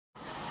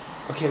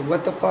Okay,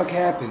 what the fuck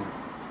happened?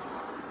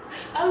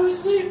 I was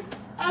asleep.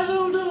 I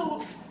don't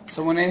know.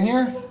 Someone in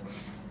here?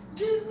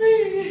 Just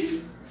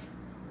me.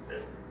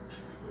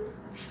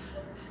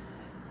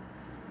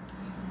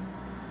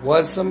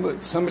 Was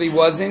somebody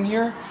was in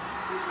here?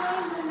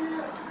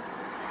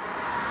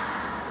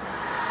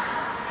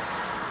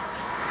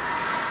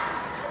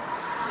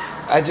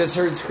 I just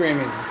heard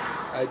screaming.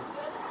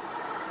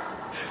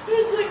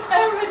 It's like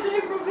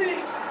everything for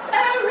me.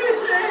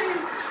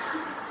 Everything.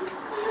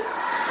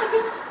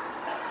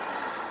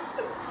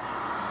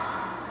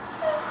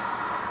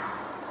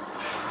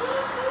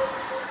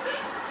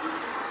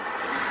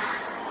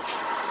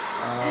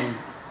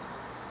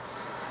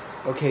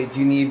 Okay, do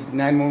you need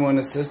 911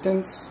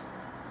 assistance?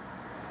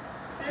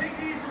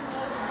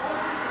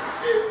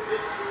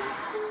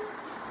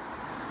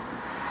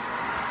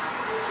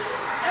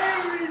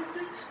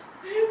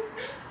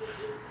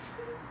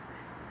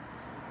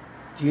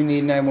 Do you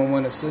need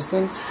 911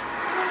 assistance?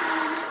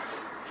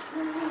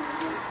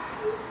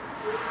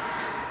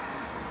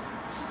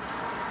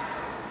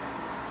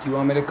 Do you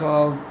want me to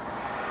call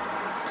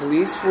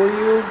police for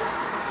you?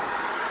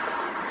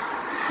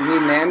 Do you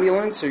need an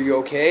ambulance? Are you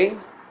okay?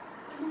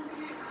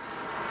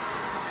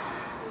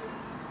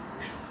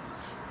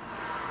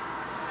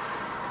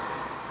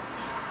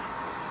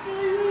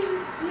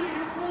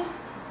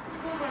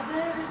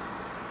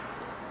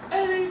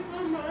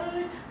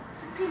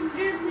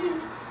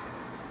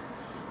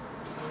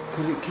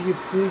 Could you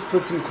please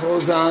put some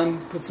clothes on?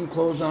 Put some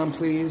clothes on,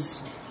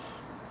 please.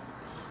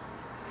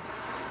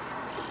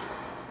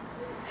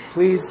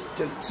 Please,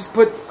 just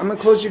put. I'm gonna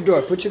close your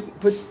door. Put your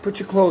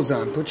clothes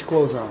on. Put your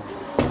clothes on.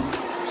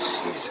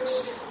 Jesus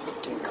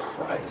fucking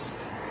Christ!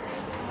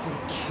 Are you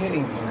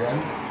kidding me, man?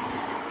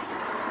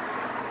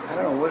 I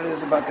don't know what it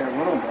is about that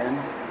room, man.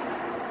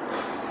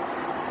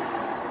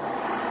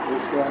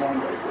 What's going on,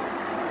 baby?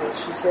 Well,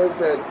 she says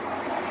that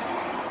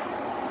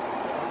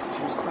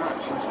she was crying.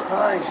 She was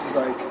crying. She's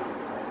like,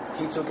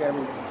 he took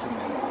everything from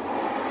me.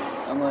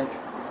 I'm like,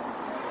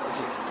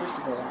 okay, first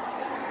of all,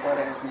 butt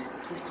ass man,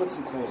 please put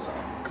some clothes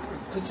on.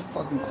 Put some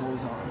fucking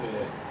clothes on.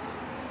 Yeah.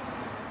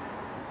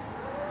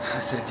 I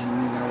said, do you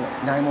need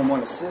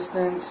 911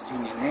 assistance? Do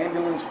you need an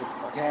ambulance? What the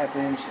fuck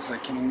happened? She's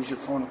like, can you use your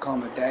phone to call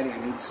my daddy? I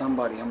need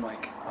somebody. I'm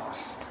like, oh.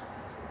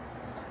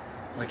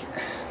 Like,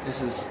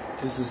 this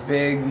is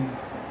big,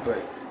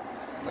 but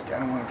like I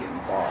don't want to get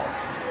involved.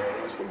 Yeah,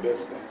 that's the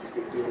best thing you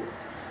could do.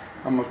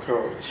 I'm gonna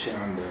call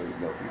Shonda,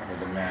 one of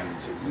the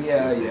managers.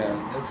 Yeah.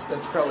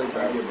 That's probably I'll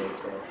best. give her a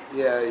call.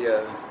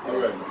 Yeah. All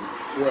right.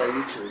 Yeah,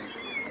 you too.